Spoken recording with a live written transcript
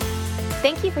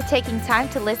Thank you for taking time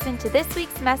to listen to this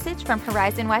week's message from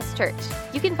Horizon West Church.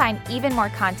 You can find even more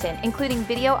content, including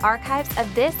video archives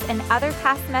of this and other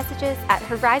past messages at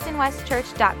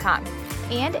horizonwestchurch.com.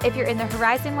 And if you're in the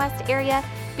Horizon West area,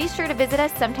 be sure to visit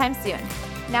us sometime soon.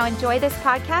 Now enjoy this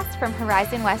podcast from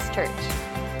Horizon West Church.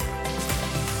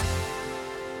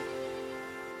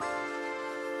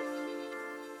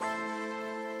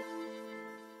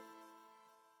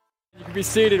 You can be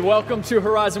seated. Welcome to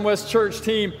Horizon West Church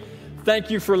team.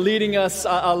 Thank you for leading us.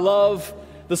 I love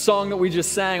the song that we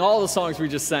just sang, all the songs we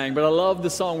just sang, but I love the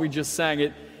song we just sang.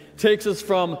 It takes us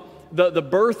from the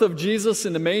birth of Jesus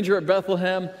in the manger at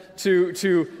Bethlehem to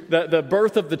the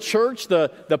birth of the church,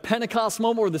 the Pentecost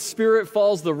moment where the Spirit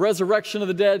falls, the resurrection of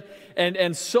the dead,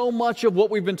 and so much of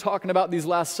what we've been talking about these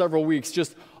last several weeks,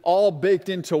 just all baked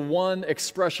into one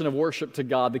expression of worship to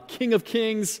God. The King of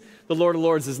Kings, the Lord of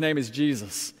Lords, His name is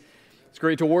Jesus. It's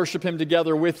great to worship Him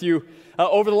together with you.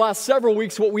 Over the last several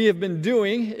weeks, what we have been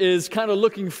doing is kind of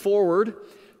looking forward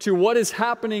to what is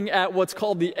happening at what's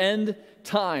called the end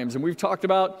times. And we've talked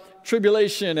about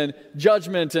tribulation and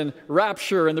judgment and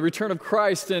rapture and the return of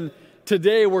Christ. And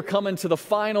today we're coming to the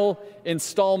final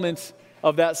installment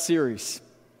of that series.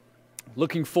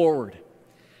 Looking forward.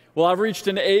 Well, I've reached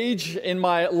an age in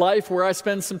my life where I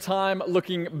spend some time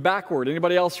looking backward.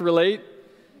 Anybody else relate?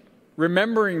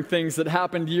 Remembering things that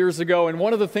happened years ago. And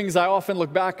one of the things I often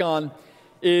look back on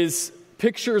is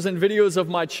pictures and videos of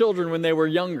my children when they were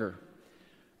younger.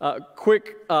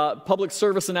 Quick public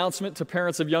service announcement to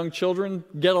parents of young children,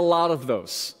 get a lot of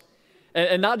those.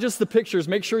 And not just the pictures,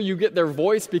 make sure you get their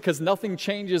voice because nothing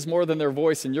changes more than their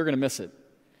voice and you're going to miss it.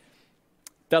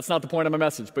 That's not the point of my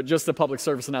message, but just a public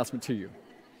service announcement to you.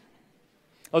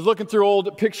 I was looking through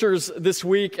old pictures this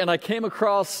week and I came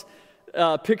across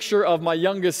a picture of my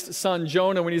youngest son,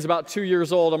 Jonah, when he's about 2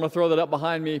 years old. I'm going to throw that up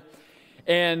behind me.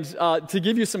 And to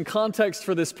give you some context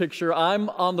for this picture, I'm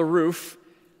on the roof.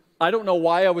 I don't know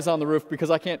why I was on the roof because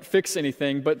I can't fix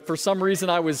anything, but for some reason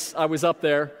I was up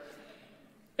there.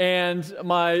 And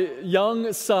my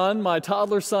young son, my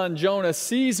toddler son, Jonah,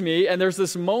 sees me, and there's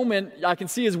this moment, I can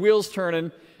see his wheels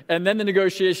turning, and then the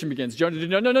negotiation begins.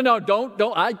 Jonah, no, don't,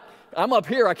 I'm up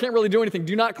here, I can't really do anything.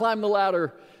 Do not climb the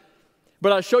ladder.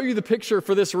 But I show you the picture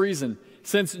for this reason.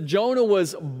 Since Jonah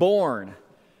was born,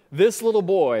 this little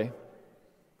boy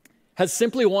has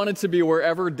simply wanted to be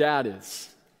wherever Dad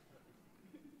is.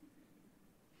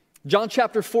 John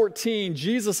chapter 14,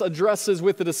 Jesus addresses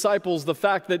with the disciples the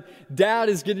fact that Dad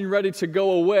is getting ready to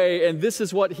go away, and this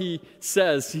is what He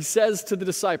says. He says to the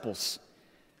disciples,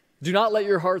 "Do not let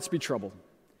your hearts be troubled.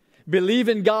 Believe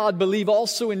in God, believe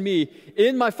also in me.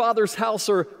 In my Father's house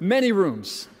are many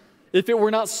rooms. If it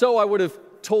were not so, I would have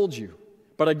told you.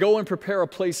 But I go and prepare a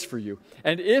place for you.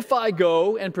 And if I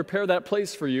go and prepare that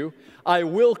place for you, I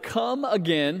will come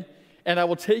again, and I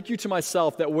will take you to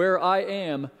myself, that where I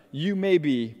am, you may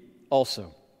be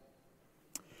also."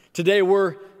 Today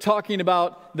we're talking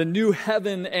about the new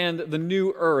heaven and the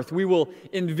new earth. We will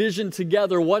envision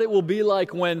together what it will be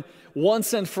like when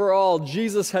once and for all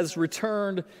Jesus has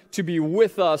returned to be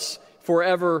with us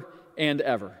forever and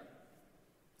ever.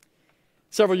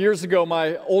 Several years ago,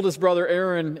 my oldest brother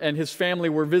Aaron and his family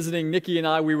were visiting Nikki and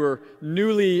I. We were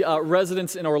newly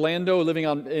residents in Orlando, living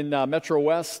in Metro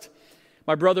West.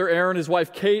 My brother Aaron, his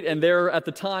wife Kate, and there at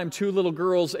the time, 2 little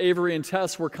girls, Avery and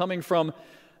Tess, were coming from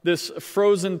this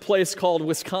frozen place called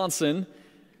Wisconsin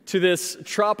to this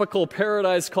tropical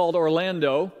paradise called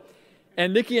Orlando.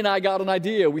 And Nikki and I got an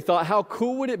idea. We thought, how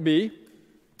cool would it be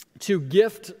to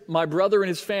gift my brother and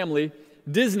his family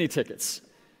Disney tickets?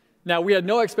 Now, we had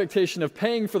no expectation of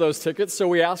paying for those tickets, so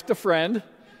we asked a friend,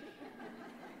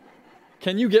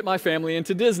 "Can you get my family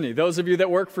into Disney?" Those of you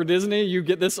that work for Disney, you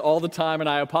get this all the time, and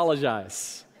I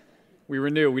apologize. We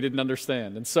were new, we didn't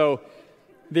understand. And so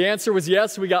the answer was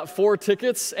yes. We got 4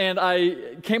 tickets, and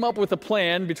I came up with a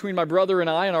plan between my brother and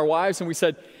I and our wives, and we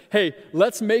said, hey,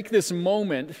 let's make this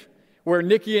moment where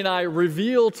Nikki and I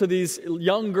reveal to these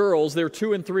young girls, they were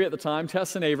 2 and 3 at the time,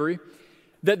 Tess and Avery,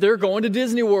 that they're going to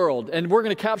Disney World, and we're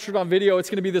going to capture it on video. It's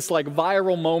going to be this like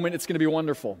viral moment. It's going to be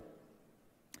wonderful.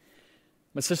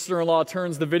 My sister-in-law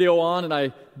turns the video on, and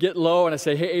I get low, and I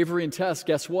say, hey, Avery and Tess,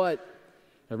 guess what?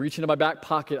 I reach into my back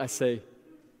pocket. I say,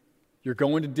 you're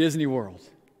going to Disney World.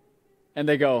 And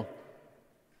they go,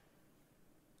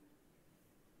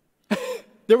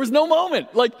 there was no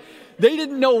moment. Like, they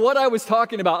didn't know what I was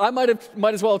talking about. I might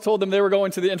as well have told them they were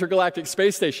going to the intergalactic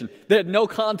space station. They had no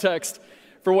context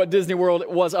for what Disney World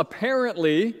was.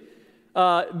 Apparently,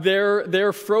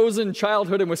 their frozen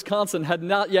childhood in Wisconsin had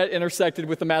not yet intersected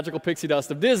with the magical pixie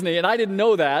dust of Disney, and I didn't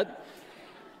know that.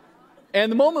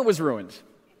 And the moment was ruined.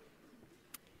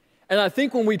 And I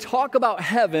think when we talk about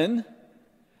heaven,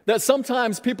 that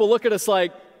sometimes people look at us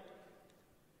like,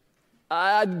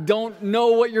 I don't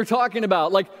know what you're talking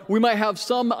about. Like, we might have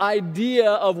some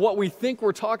idea of what we think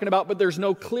we're talking about, but there's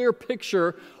no clear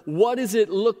picture. What does it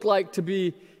look like to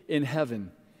be in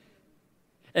heaven?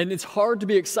 And it's hard to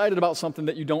be excited about something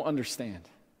that you don't understand.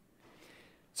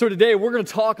 So today we're going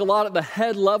to talk a lot at the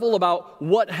head level about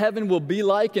what heaven will be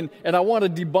like, and I want to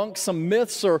debunk some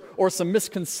myths or some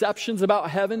misconceptions about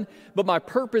heaven, but my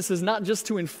purpose is not just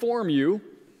to inform you.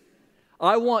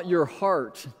 I want your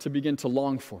heart to begin to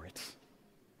long for it.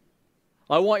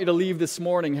 I want you to leave this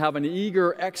morning, have an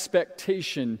eager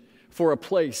expectation for a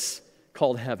place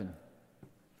called heaven.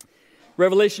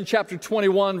 Revelation chapter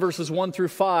 21, verses 1 through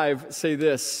 5 say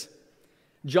this.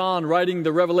 John, writing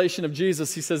the revelation of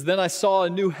Jesus, he says, "Then I saw a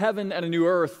new heaven and a new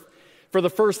earth, for the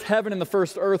first heaven and the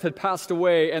first earth had passed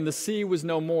away, and the sea was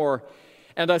no more.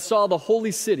 And I saw the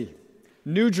holy city,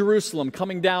 New Jerusalem,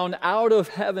 coming down out of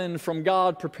heaven from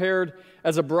God, prepared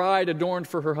as a bride adorned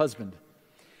for her husband.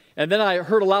 And then I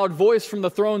heard a loud voice from the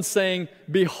throne saying,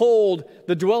 'Behold,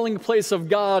 the dwelling place of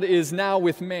God is now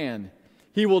with man.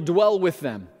 He will dwell with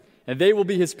them, and they will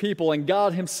be his people, and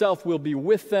God himself will be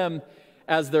with them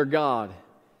as their God.'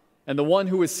 And the one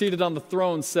who was seated on the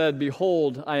throne said,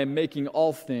 'Behold, I am making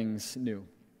all things new.'"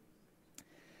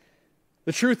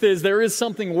 The truth is, there is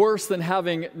something worse than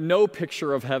having no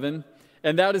picture of heaven,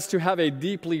 and that is to have a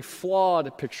deeply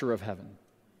flawed picture of heaven.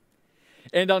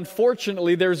 And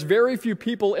unfortunately, there's very few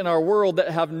people in our world that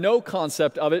have no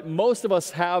concept of it. Most of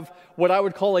us have what I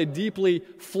would call a deeply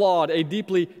flawed, a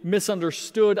deeply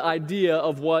misunderstood idea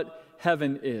of what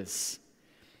heaven is.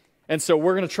 And so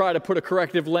we're going to try to put a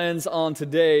corrective lens on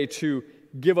today to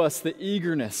give us the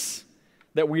eagerness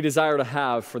that we desire to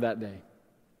have for that day.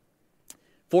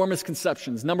 4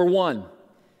 misconceptions. Number 1,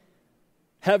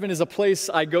 heaven is a place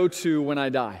I go to when I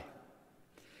die.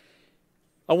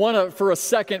 I want to, for a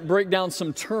second, break down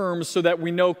some terms so that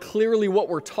we know clearly what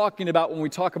we're talking about when we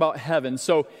talk about heaven.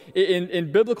 So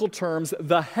in biblical terms,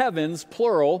 the heavens,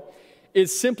 plural,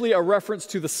 is simply a reference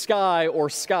to the sky or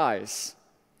skies.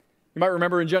 You might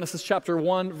remember in Genesis chapter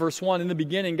 1, verse 1, in the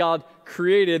beginning, God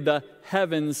created the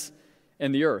heavens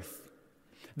and the earth.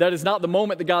 That is not the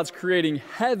moment that God's creating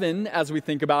heaven as we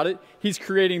think about it. He's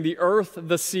creating the earth,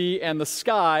 the sea, and the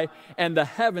sky, and the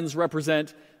heavens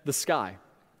represent the sky.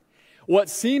 What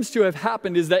seems to have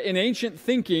happened is that in ancient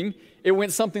thinking, it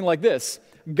went something like this.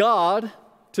 God,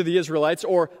 to the Israelites,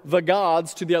 or the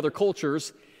gods to the other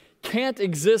cultures, can't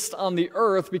exist on the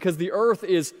earth because the earth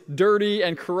is dirty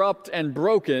and corrupt and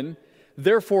broken.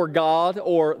 Therefore, God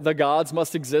or the gods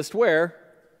must exist where?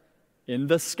 In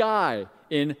the sky,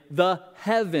 in the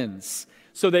heavens.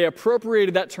 So they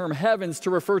appropriated that term heavens to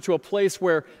refer to a place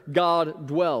where God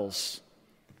dwells.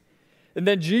 And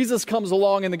then Jesus comes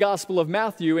along in the Gospel of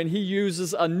Matthew and he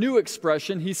uses a new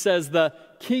expression. He says the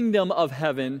kingdom of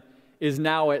heaven is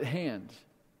now at hand.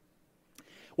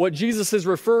 What Jesus is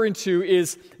referring to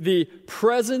is the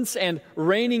presence and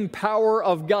reigning power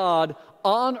of God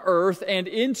on earth and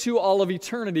into all of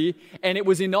eternity, and it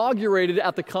was inaugurated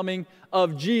at the coming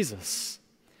of Jesus.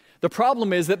 The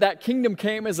problem is that that kingdom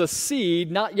came as a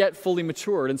seed, not yet fully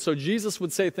matured. And so Jesus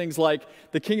would say things like,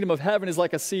 the kingdom of heaven is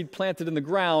like a seed planted in the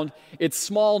ground. It's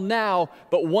small now,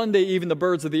 but one day even the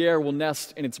birds of the air will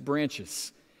nest in its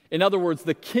branches. In other words,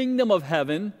 the kingdom of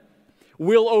heaven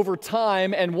will over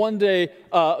time and one day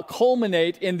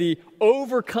culminate in the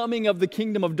overcoming of the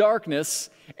kingdom of darkness,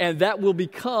 and that will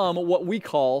become what we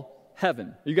call heaven.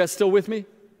 Are you guys still with me?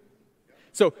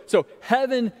 So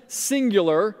heaven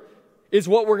singular is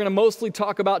what we're going to mostly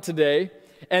talk about today.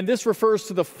 And this refers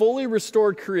to the fully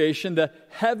restored creation, the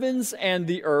heavens and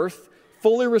the earth,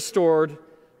 fully restored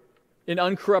in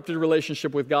uncorrupted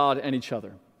relationship with God and each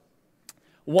other.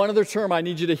 One other term I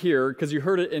need you to hear, because you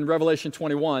heard it in Revelation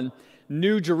 21,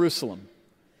 New Jerusalem.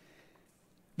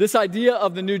 This idea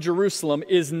of the New Jerusalem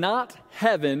is not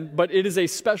heaven, but it is a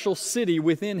special city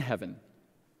within heaven.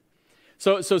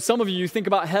 So some of you think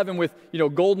about heaven with,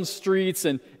 golden streets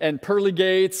and pearly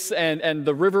gates and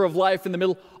the river of life in the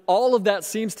middle. All of that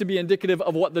seems to be indicative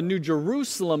of what the New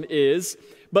Jerusalem is,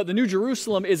 but the New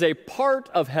Jerusalem is a part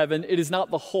of heaven. It is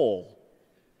not the whole.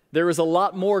 There is a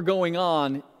lot more going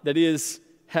on that is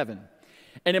heaven.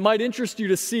 And it might interest you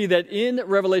to see that in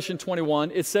Revelation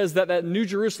 21, it says that New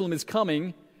Jerusalem is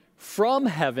coming from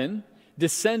heaven,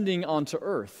 descending onto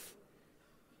earth.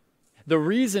 The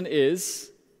reason is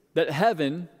that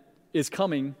heaven is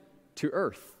coming to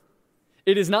earth.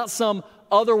 It is not some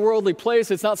otherworldly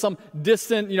place. It's not some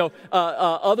distant,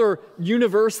 other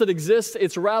universe that exists.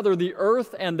 It's rather the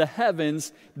earth and the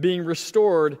heavens being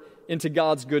restored into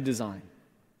God's good design.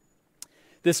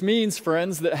 This means,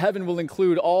 friends, that heaven will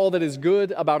include all that is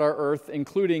good about our earth,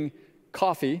 including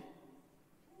coffee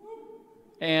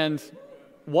and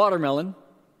watermelon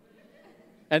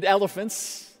and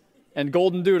elephants and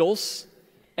golden doodles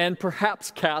and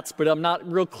perhaps cats, but I'm not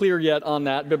real clear yet on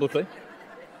that biblically.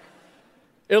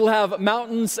 It'll have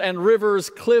mountains and rivers,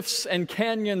 cliffs and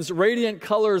canyons, radiant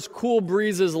colors, cool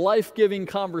breezes, life-giving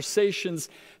conversations.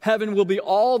 Heaven will be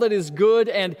all that is good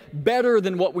and better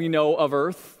than what we know of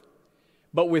earth,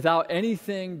 but without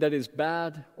anything that is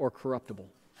bad or corruptible.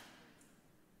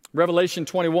 Revelation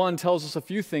 21 tells us a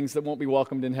few things that won't be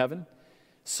welcomed in heaven.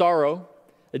 Sorrow,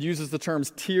 it uses the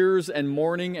terms tears and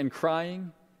mourning and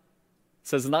crying. It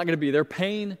says it's not going to be there.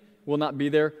 Pain will not be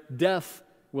there. Death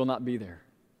will not be there.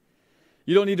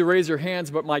 You don't need to raise your hands,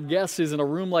 but my guess is in a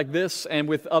room like this and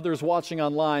with others watching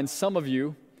online, some of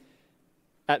you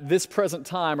at this present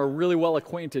time are really well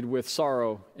acquainted with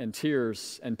sorrow and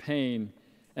tears and pain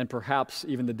and perhaps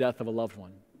even the death of a loved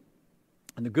one.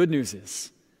 And the good news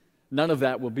is, none of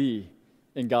that will be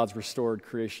in God's restored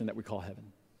creation that we call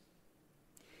heaven.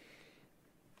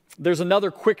 There's another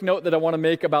quick note that I want to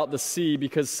make about the sea,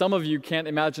 because some of you can't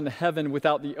imagine heaven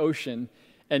without the ocean,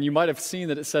 and you might have seen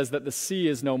that it says that the sea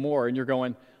is no more, and you're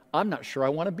going, I'm not sure I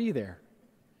want to be there.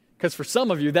 Because for some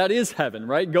of you, that is heaven,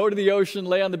 right? Go to the ocean,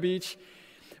 lay on the beach.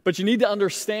 But you need to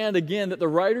understand, again, that the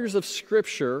writers of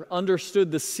Scripture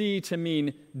understood the sea to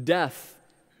mean death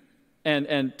and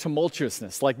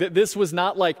tumultuousness. Like this was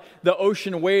not like the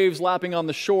ocean waves lapping on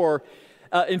the shore.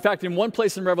 In fact, in one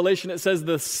place in Revelation, it says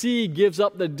the sea gives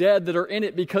up the dead that are in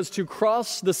it, because to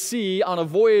cross the sea on a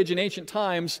voyage in ancient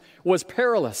times was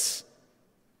perilous.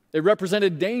 It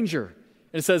represented danger.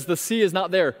 And it says the sea is not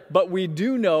there. But we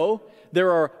do know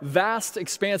there are vast,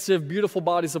 expansive, beautiful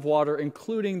bodies of water,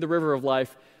 including the river of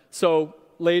life. So,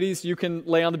 ladies, you can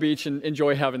lay on the beach and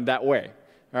enjoy heaven that way.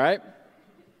 All right?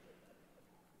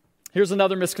 Here's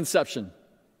another misconception.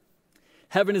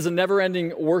 Heaven is a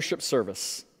never-ending worship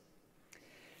service.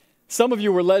 Some of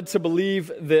you were led to believe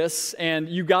this, and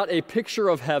you got a picture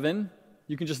of heaven.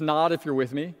 You can just nod if you're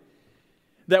with me.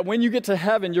 That when you get to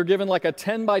heaven, you're given like a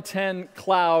 10 by 10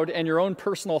 cloud and your own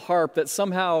personal harp that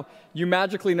somehow you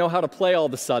magically know how to play all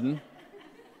of a sudden.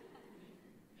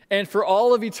 And for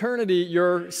all of eternity,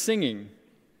 you're singing.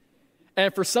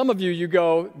 And for some of you, you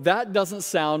go, that doesn't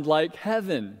sound like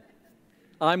heaven.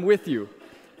 I'm with you.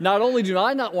 Not only do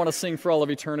I not want to sing for all of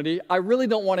eternity, I really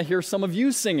don't want to hear some of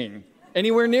you singing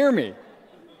anywhere near me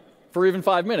for even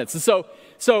 5 minutes. And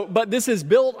but this is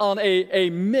built on a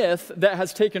myth that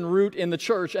has taken root in the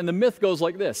church, and the myth goes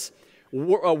like this.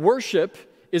 Worship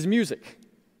is music,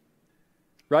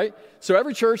 right? So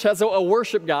every church has a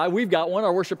worship guy. We've got one,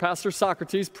 our worship pastor,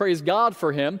 Socrates. Praise God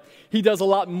for him. He does a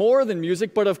lot more than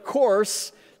music, but of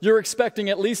course, you're expecting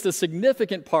at least a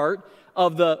significant part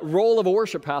of the role of a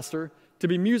worship pastor to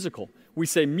be musical. We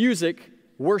say music,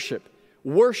 worship.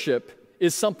 Worship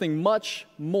is something much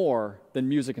more than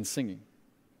music and singing.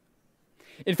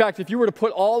 In fact, if you were to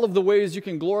put all of the ways you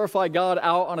can glorify God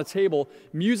out on a table,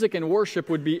 music and worship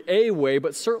would be a way,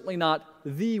 but certainly not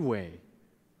the way.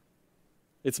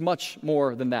 It's much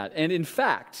more than that. And in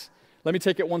fact, let me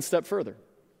take it one step further.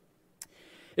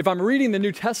 If I'm reading the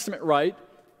New Testament right,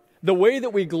 the way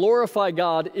that we glorify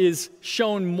God is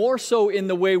shown more so in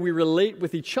the way we relate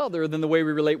with each other than the way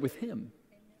we relate with Him.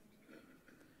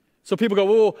 So people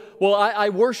go, well, I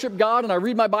worship God and I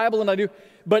read my Bible and I do.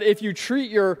 But if you treat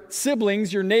your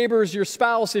siblings, your neighbors, your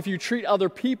spouse, if you treat other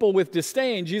people with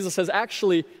disdain, Jesus says,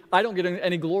 actually, I don't get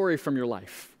any glory from your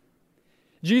life.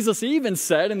 Jesus even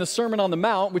said in the Sermon on the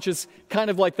Mount, which is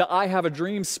kind of like the I have a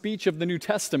dream speech of the New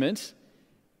Testament,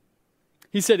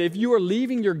 He said, if you are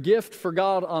leaving your gift for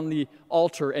God on the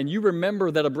altar and you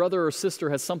remember that a brother or sister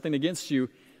has something against you,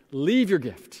 leave your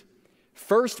gift.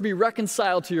 First be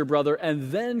reconciled to your brother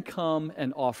and then come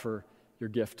and offer your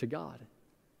gift to God.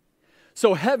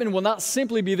 So heaven will not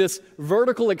simply be this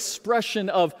vertical expression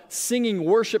of singing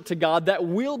worship to God. That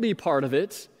will be part of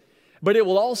it, but it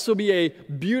will also be a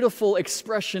beautiful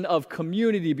expression of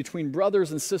community between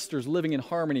brothers and sisters living in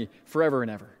harmony forever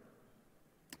and ever.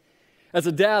 As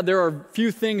a dad, there are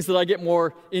few things that I get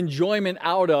more enjoyment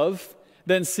out of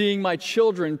than seeing my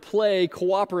children play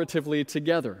cooperatively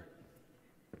together.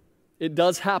 It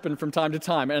does happen from time to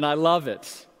time, and I love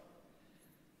it.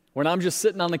 When I'm just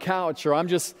sitting on the couch or I'm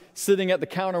just sitting at the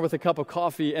counter with a cup of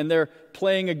coffee and they're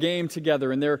playing a game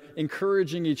together and they're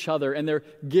encouraging each other and they're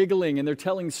giggling and they're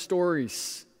telling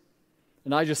stories.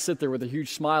 And I just sit there with a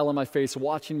huge smile on my face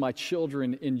watching my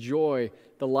children enjoy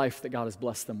the life that God has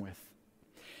blessed them with.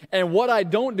 And what I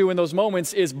don't do in those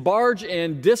moments is barge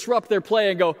in, disrupt their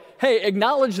play and go, hey,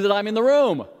 acknowledge that I'm in the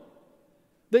room.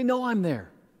 They know I'm there.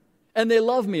 And they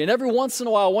love me. And every once in a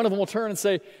while, one of them will turn and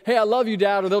say, hey, I love you,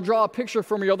 Dad, or they'll draw a picture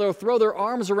for me, or they'll throw their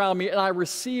arms around me, and I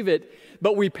receive it.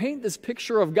 But we paint this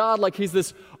picture of God like he's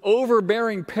this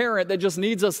overbearing parent that just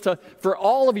needs us to, for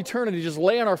all of eternity, just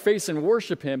lay on our face and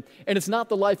worship him. And it's not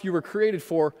the life you were created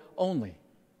for only.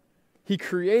 He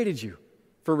created you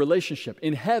for relationship.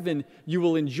 In heaven, you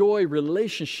will enjoy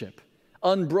relationship,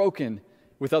 unbroken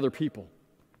with other people.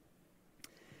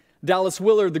 Dallas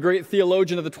Willard, the great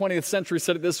theologian of the 20th century,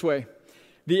 said it this way: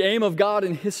 the aim of God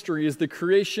in history is the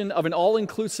creation of an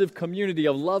all-inclusive community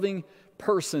of loving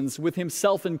persons with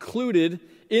himself included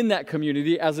in that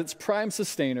community as its prime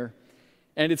sustainer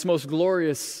and its most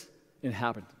glorious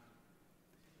inhabitant.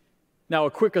 Now, a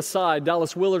quick aside,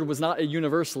 Dallas Willard was not a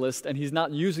universalist, and he's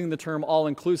not using the term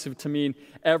all-inclusive to mean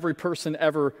every person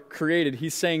ever created.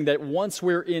 He's saying that once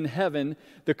we're in heaven,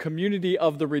 the community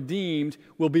of the redeemed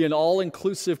will be an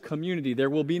all-inclusive community. There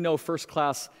will be no first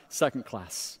class, second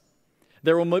class.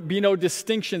 There will be no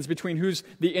distinctions between who's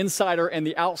the insider and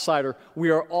the outsider. We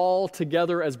are all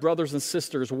together as brothers and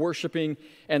sisters, worshiping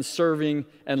and serving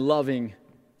and loving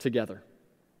together.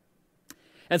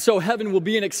 And so heaven will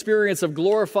be an experience of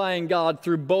glorifying God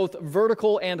through both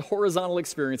vertical and horizontal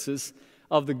experiences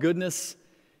of the goodness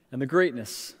and the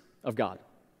greatness of God.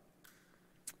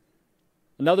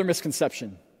 Another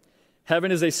misconception: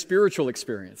 heaven is a spiritual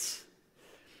experience.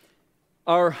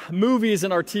 Our movies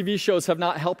and our TV shows have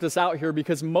not helped us out here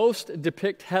because most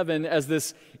depict heaven as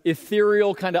this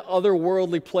ethereal, kind of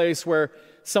otherworldly place where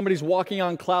somebody's walking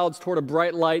on clouds toward a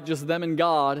bright light, just them and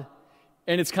God.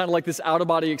 And it's kind of like this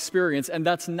out-of-body experience. And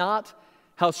that's not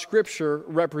how Scripture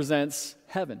represents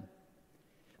heaven.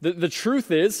 The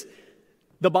truth is,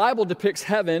 the Bible depicts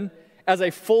heaven as a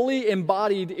fully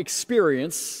embodied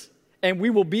experience, and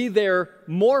we will be there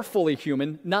more fully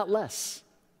human, not less.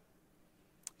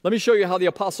 Let me show you how the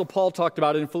Apostle Paul talked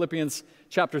about it in Philippians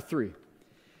chapter 3.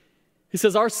 He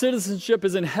says, our citizenship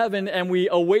is in heaven, and we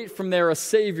await from there a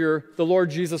Savior, the Lord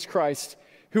Jesus Christ,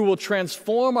 who will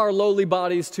transform our lowly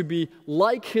bodies to be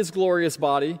like his glorious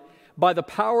body by the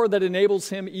power that enables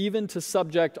him even to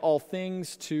subject all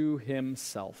things to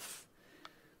himself.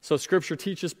 So Scripture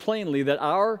teaches plainly that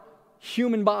our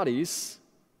human bodies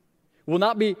will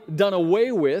not be done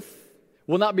away with,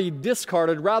 will not be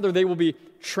discarded. Rather, they will be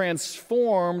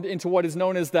transformed into what is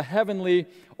known as the heavenly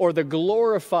or the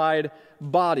glorified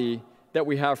body that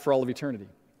we have for all of eternity.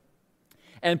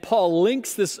 And Paul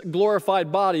links this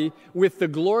glorified body with the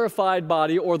glorified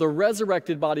body or the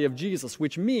resurrected body of Jesus,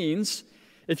 which means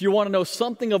if you want to know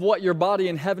something of what your body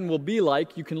in heaven will be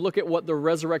like, you can look at what the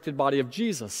resurrected body of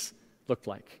Jesus looked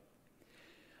like.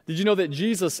 Did you know that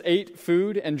Jesus ate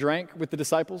food and drank with the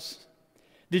disciples?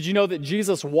 Did you know that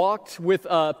Jesus walked with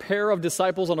a pair of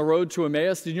disciples on a road to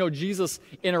Emmaus? Did you know Jesus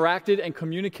interacted and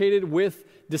communicated with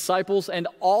disciples, and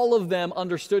all of them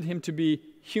understood him to be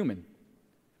human?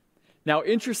 Now,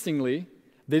 interestingly,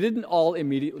 they didn't all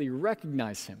immediately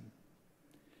recognize him.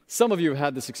 Some of you have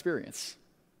had this experience.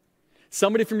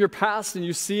 Somebody from your past, and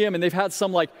you see him, and they've had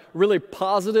some really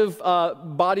positive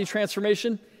body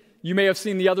transformation. You may have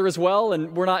seen the other as well,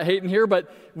 and we're not hating here,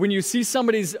 but when you see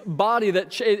somebody's body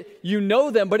you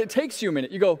know them, but it takes you a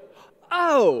minute. You go,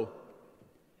 oh!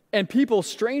 And people,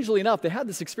 strangely enough, they had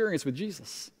this experience with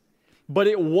Jesus. But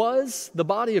it was the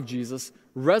body of Jesus,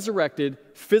 resurrected,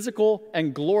 physical,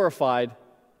 and glorified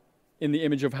in the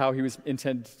image of how he was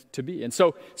intended to be. And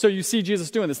so you see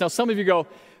Jesus doing this. Now, some of you go,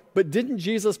 but didn't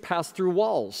Jesus pass through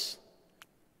walls?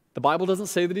 The Bible doesn't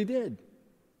say that he did.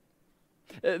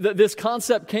 This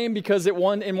concept came because in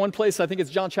one place, I think it's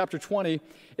John chapter 20,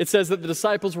 it says that the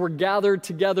disciples were gathered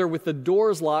together with the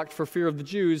doors locked for fear of the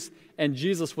Jews, and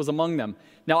Jesus was among them.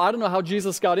 Now, I don't know how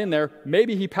Jesus got in there.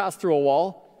 Maybe he passed through a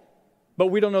wall, but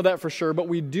we don't know that for sure. But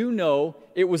we do know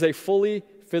it was a fully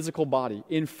physical body.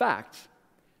 In fact,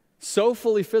 so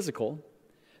fully physical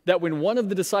that when one of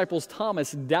the disciples,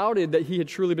 Thomas, doubted that he had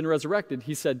truly been resurrected,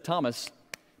 he said, Thomas,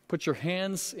 put your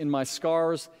hands in my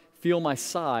scars, feel my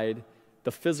side,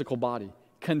 the physical body,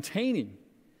 containing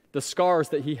the scars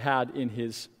that he had in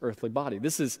his earthly body.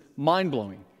 This is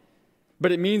mind-blowing.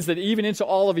 But it means that even into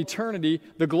all of eternity,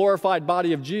 the glorified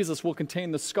body of Jesus will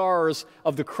contain the scars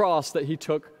of the cross that he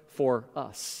took for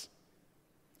us.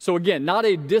 So again, not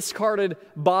a discarded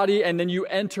body and then you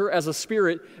enter as a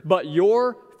spirit, but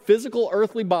your physical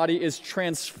earthly body is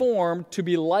transformed to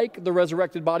be like the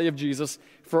resurrected body of Jesus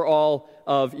for all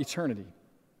of eternity.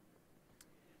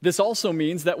 This also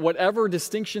means that whatever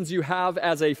distinctions you have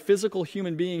as a physical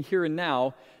human being here and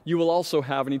now, you will also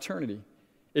have in eternity.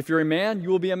 If you're a man, you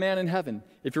will be a man in heaven.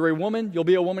 If you're a woman, you'll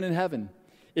be a woman in heaven.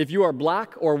 If you are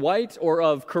black or white or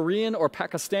of Korean or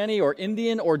Pakistani or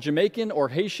Indian or Jamaican or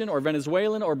Haitian or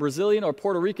Venezuelan or Brazilian or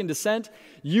Puerto Rican descent,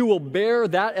 you will bear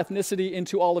that ethnicity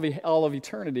into all of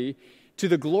eternity to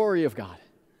the glory of God.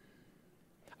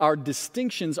 Our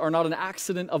distinctions are not an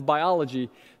accident of biology.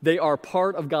 They are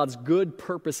part of God's good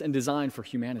purpose and design for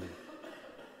humanity.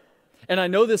 And I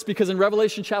know this because in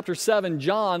Revelation chapter 7,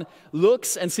 John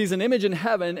looks and sees an image in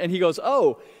heaven and he goes,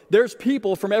 oh, there's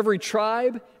people from every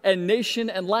tribe and nation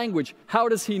and language. How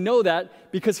does he know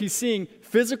that? Because he's seeing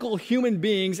physical human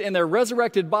beings in their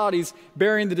resurrected bodies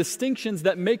bearing the distinctions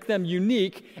that make them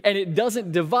unique, and it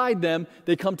doesn't divide them.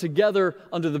 They come together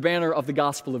under the banner of the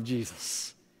gospel of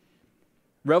Jesus.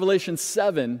 Revelation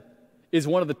 7 is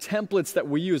one of the templates that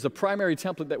we use, the primary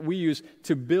template that we use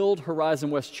to build Horizon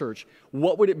West Church.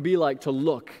 What would it be like to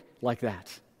look like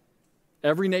that?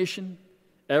 Every nation,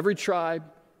 every tribe,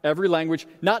 every language,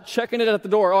 not checking it at the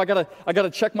door. Oh, I gotta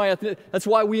check my ethnicity. That's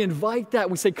why we invite that.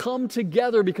 We say, come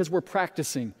together because we're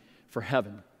practicing for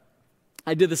heaven.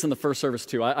 I did this in the first service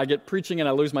too. I get preaching and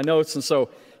I lose my notes, and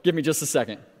so give me just a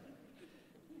second.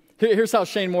 Here's how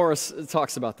Shane Morris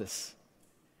talks about this.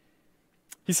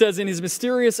 He says, in his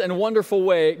mysterious and wonderful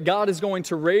way, God is going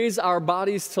to raise our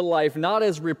bodies to life, not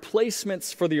as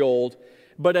replacements for the old,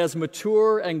 but as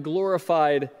mature and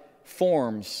glorified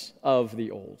forms of the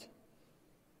old.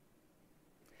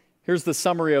 Here's the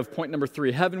summary of point number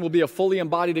 3. Heaven will be a fully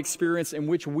embodied experience in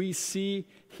which we see,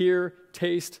 hear,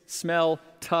 taste, smell,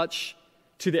 touch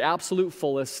to the absolute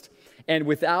fullest, and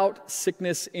without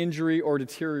sickness, injury, or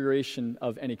deterioration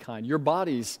of any kind. Your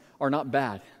bodies are not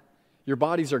bad. Your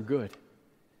bodies are good.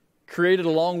 Created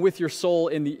along with your soul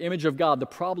in the image of God. The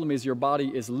problem is your body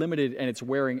is limited and it's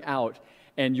wearing out,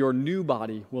 and your new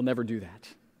body will never do that.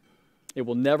 It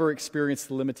will never experience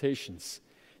the limitations.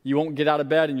 You won't get out of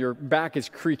bed and your back is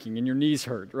creaking and your knees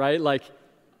hurt, right? Like,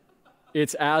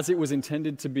 it's as it was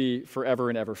intended to be forever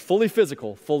and ever. Fully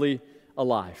physical, fully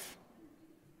alive.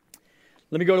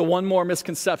 Let me go to one more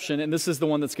misconception, and this is the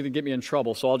one that's going to get me in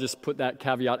trouble, so I'll just put that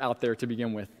caveat out there to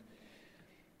begin with.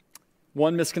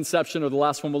 One misconception, or the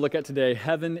last one we'll look at today: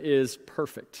 heaven is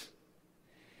perfect.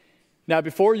 Now,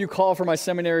 before you call for my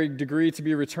seminary degree to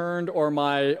be returned or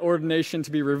my ordination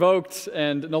to be revoked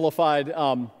and nullified,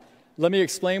 let me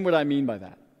explain what I mean by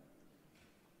that.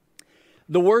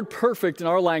 The word perfect in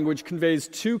our language conveys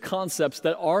two concepts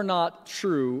that are not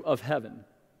true of heaven.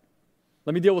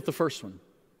 Let me deal with the first one.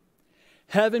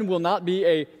 Heaven will not be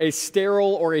a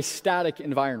sterile or a static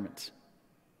environment.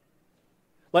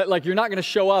 Like you're not going to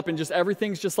show up and just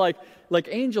everything's just like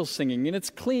angels singing, and it's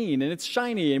clean and it's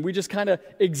shiny, and we just kind of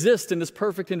exist in this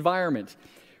perfect environment.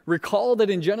 Recall that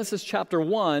in Genesis chapter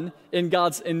 1, in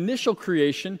God's initial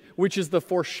creation, which is the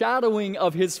foreshadowing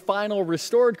of his final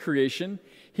restored creation,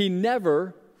 he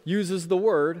never uses the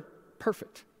word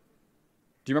perfect.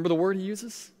 Do you remember the word he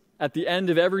uses? At the end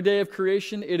of every day of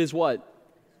creation, it is what?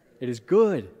 It is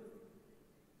good.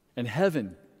 And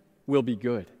heaven will be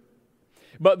good.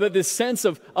 But this sense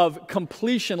of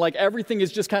completion, like everything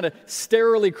is just kind of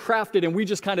sterilely crafted and we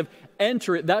just kind of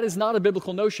enter it, that is not a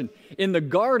biblical notion. In the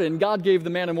garden, God gave the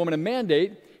man and woman a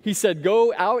mandate. He said,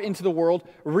 go out into the world,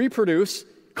 reproduce,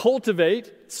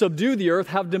 cultivate, subdue the earth,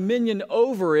 have dominion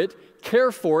over it,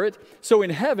 care for it. So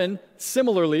in heaven,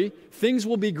 similarly, things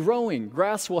will be growing.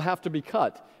 Grass will have to be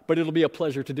cut, but it'll be a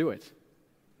pleasure to do it.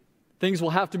 Things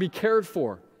will have to be cared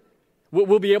for.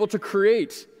 We'll be able to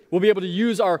create. We'll be able to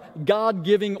use our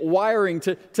God-giving wiring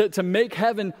to make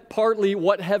heaven partly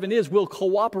what heaven is. We'll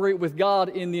cooperate with God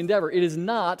in the endeavor. It is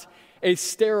not a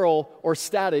sterile or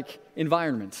static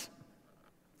environment.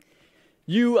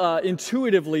 You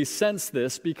intuitively sense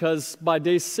this because by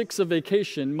day 6 of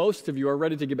vacation, most of you are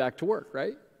ready to get back to work,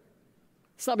 right?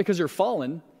 It's not because you're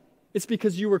fallen. It's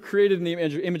because you were created in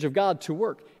the image of God to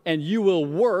work, and you will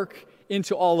work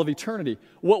into all of eternity.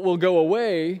 What will go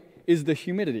away is the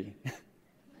humidity.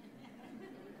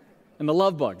 And the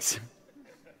love bugs,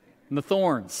 and the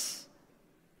thorns.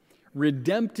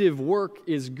 Redemptive work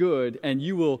is good, and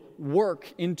you will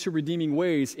work into redeeming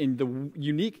ways in the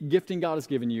unique gifting God has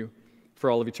given you for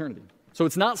all of eternity. So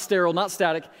it's not sterile, not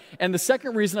static. And the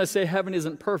second reason I say heaven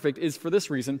isn't perfect is for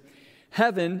this reason.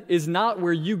 Heaven is not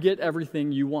where you get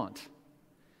everything you want.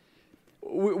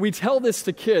 We tell this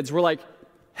to kids. We're like,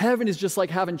 heaven is just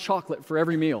like having chocolate for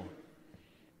every meal.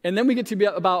 And then we get to be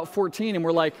about 14 and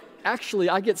we're like, actually,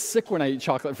 I get sick when I eat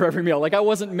chocolate for every meal. Like, I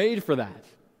wasn't made for that.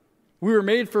 We were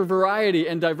made for variety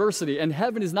and diversity. And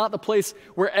heaven is not the place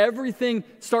where everything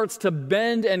starts to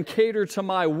bend and cater to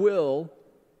my will.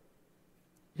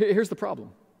 Here's the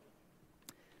problem.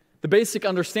 The basic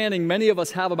understanding many of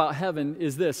us have about heaven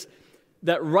is this.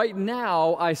 that right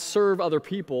now I serve other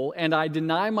people and I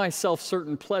deny myself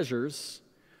certain pleasures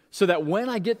so that when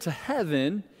I get to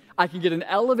heaven, I can get an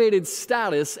elevated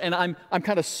status and I'm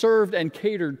kind of served and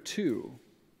catered to.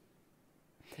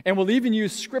 And we'll even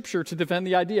use Scripture to defend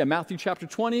the idea. Matthew chapter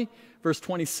 20, verse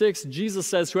 26, Jesus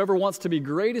says, whoever wants to be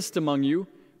greatest among you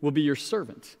will be your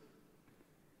servant.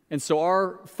 And so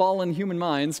our fallen human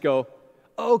minds go,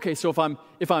 oh, okay, so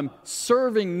if I'm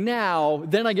serving now,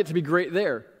 then I get to be great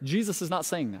there. Jesus is not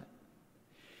saying that.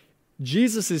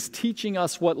 Jesus is teaching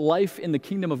us what life in the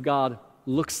kingdom of God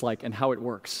looks like and how it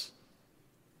works.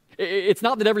 It's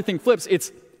not that everything flips.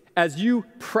 It's as you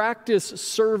practice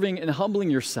serving and humbling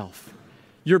yourself,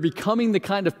 you're becoming the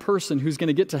kind of person who's going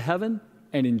to get to heaven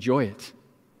and enjoy it.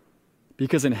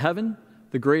 Because in heaven,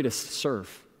 the greatest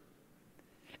serve.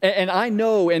 And I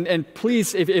know, and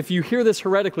please, if you hear this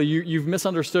heretically, you've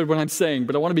misunderstood what I'm saying,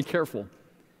 but I want to be careful.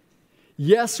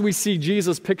 Yes, we see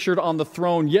Jesus pictured on the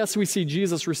throne. Yes, we see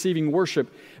Jesus receiving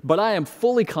worship. But I am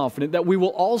fully confident that we will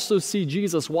also see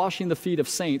Jesus washing the feet of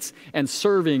saints and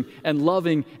serving and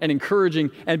loving and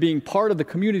encouraging and being part of the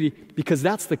community because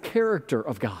that's the character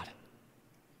of God.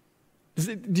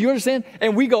 Do you understand?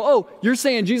 And we go, oh, you're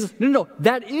saying Jesus. No,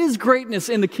 that is greatness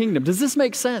in the kingdom. Does this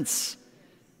make sense?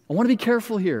 I want to be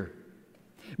careful here.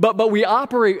 But we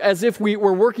operate as if we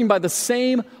were working by the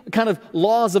same kind of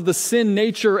laws of the sin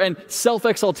nature and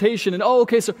self-exaltation. And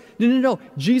so no.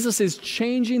 Jesus is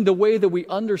changing the way that we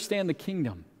understand the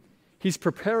kingdom. He's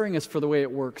preparing us for the way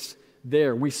it works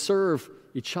there. We serve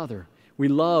each other. We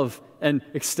love and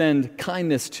extend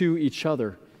kindness to each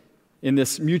other in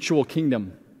this mutual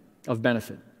kingdom of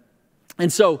benefit.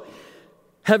 And so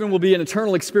heaven will be an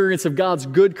eternal experience of God's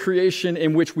good creation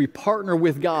in which we partner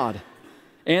with God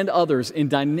and others in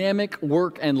dynamic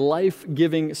work and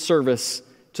life-giving service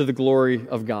to the glory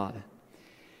of God.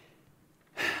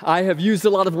 I have used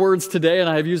a lot of words today, and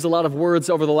I have used a lot of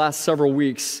words over the last several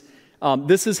weeks.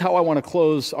 This is how I want to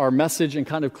close our message and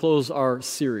kind of close our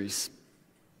series.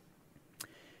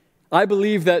 I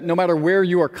believe that no matter where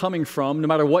you are coming from, no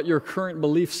matter what your current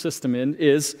belief system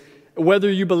is, whether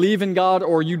you believe in God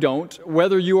or you don't,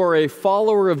 whether you are a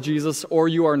follower of Jesus or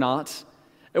you are not,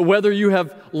 whether you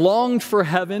have longed for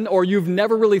heaven or you've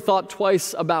never really thought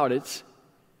twice about it,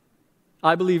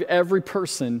 I believe every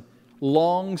person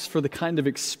longs for the kind of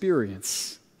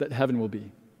experience that heaven will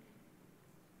be.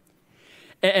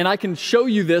 And I can show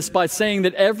you this by saying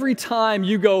that every time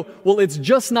you go, well, it's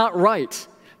just not right.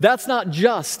 That's not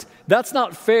just. That's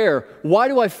not fair. Why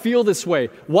do I feel this way?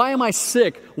 Why am I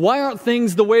sick? Why aren't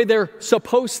things the way they're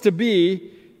supposed to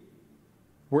be?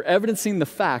 We're evidencing the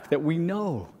fact that we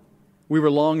know we were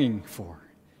longing for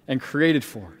and created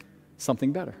for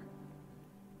something better.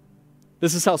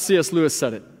 This is how C.S. Lewis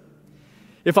said it.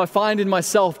 If I find in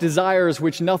myself desires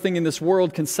which nothing in this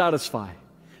world can satisfy,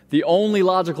 the only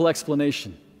logical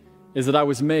explanation is that I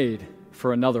was made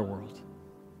for another world.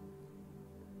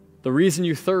 The reason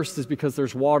you thirst is because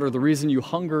there's water. The reason you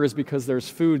hunger is because there's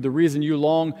food. The reason you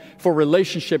long for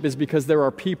relationship is because there are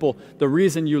people. The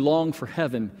reason you long for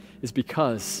heaven is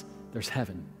because there's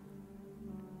heaven.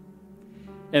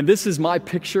 And this is my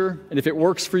picture, and if it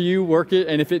works for you, work it,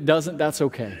 and if it doesn't, that's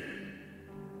okay.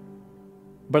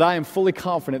 But I am fully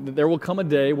confident that there will come a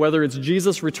day, whether it's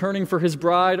Jesus returning for his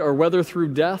bride or whether through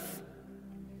death,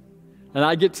 and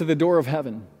I get to the door of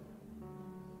heaven,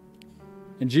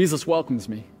 and Jesus welcomes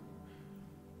me.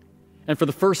 And for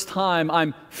the first time,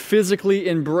 I'm physically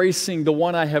embracing the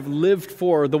one I have lived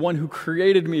for, the one who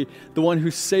created me, the one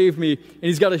who saved me, and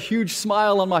he's got a huge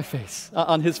smile on my face,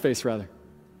 on his face rather.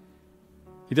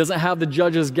 He doesn't have the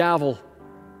judge's gavel.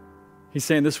 He's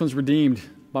saying, this one's redeemed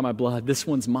by my blood. This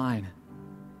one's mine.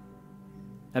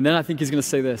 And then I think he's going to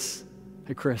say this,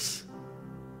 hey, Chris,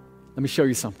 let me show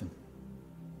you something.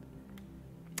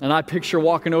 And I picture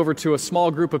walking over to a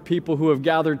small group of people who have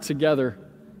gathered together.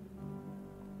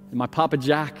 And my Papa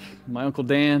Jack, my Uncle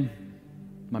Dan,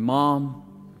 my mom,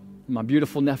 and my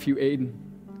beautiful nephew Aiden,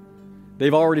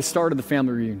 they've already started the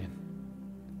family reunion.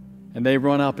 And they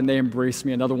run up and they embrace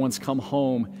me, and other ones come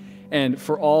home. And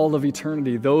for all of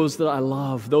eternity, those that I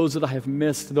love, those that I have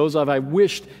missed, those that I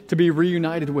wished to be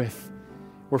reunited with,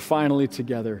 we're finally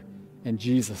together, and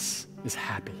Jesus is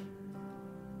happy.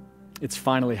 It's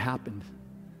finally happened.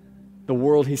 The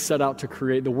world he set out to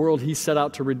create, the world he set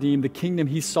out to redeem, the kingdom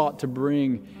he sought to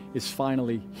bring is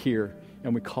finally here,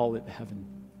 and we call it heaven.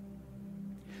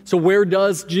 So where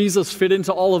does Jesus fit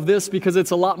into all of this? Because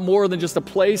it's a lot more than just a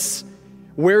place.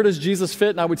 Where does Jesus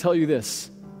fit? And I would tell you this.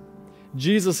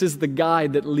 Jesus is the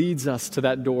guide that leads us to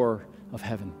that door of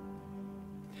heaven.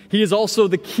 He is also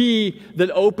the key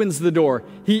that opens the door.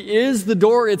 He is the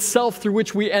door itself through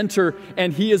which we enter,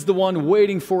 and He is the one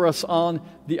waiting for us on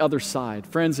the other side.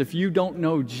 Friends, if you don't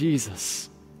know Jesus,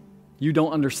 you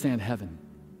don't understand heaven.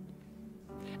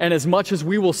 And as much as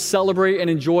we will celebrate and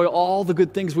enjoy all the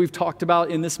good things we've talked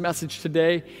about in this message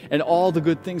today and all the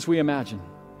good things we imagine,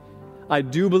 I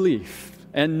do believe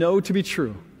and know to be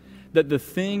true that the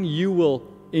thing you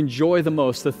will enjoy the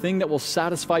most, the thing that will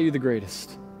satisfy you the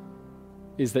greatest,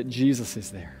 is that Jesus is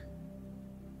there.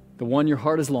 The one your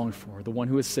heart has longed for, the one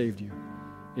who has saved you,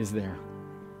 is there.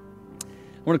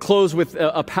 I want to close with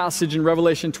a passage in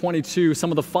Revelation 22,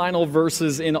 some of the final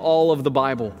verses in all of the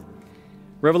Bible.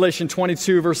 Revelation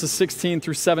 22, verses 16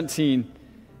 through 17.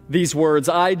 These words,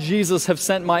 I, Jesus, have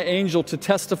sent my angel to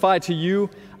testify to you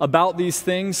about these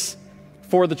things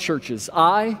for the churches.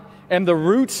 I am the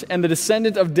root and the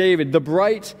descendant of David, the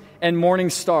bright and morning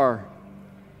star.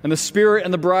 And the Spirit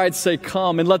and the bride say,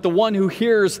 come. And let the one who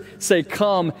hears say,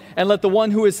 come. And let the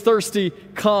one who is thirsty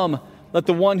come. Let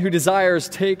the one who desires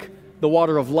take the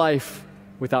water of life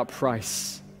without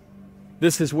price.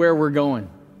 This is where we're going,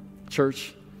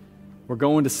 church. We're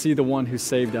going to see the one who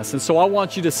saved us. And so I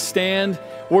want you to stand.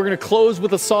 We're going to close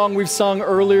with a song we've sung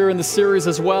earlier in the series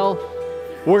as well.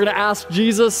 We're going to ask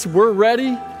Jesus, we're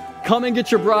ready. Come and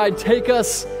get your bride. Take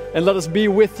us and let us be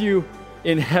with you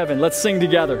in heaven. Let's sing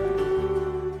together.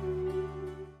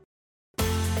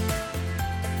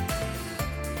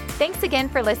 Thanks again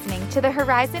for listening to the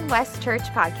Horizon West Church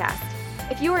podcast.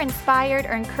 If you were inspired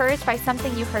or encouraged by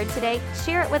something you heard today,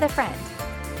 share it with a friend.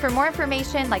 For more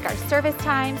information like our service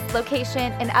times,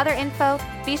 location, and other info,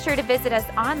 be sure to visit us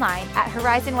online at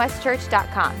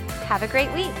horizonwestchurch.com. Have a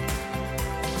great week.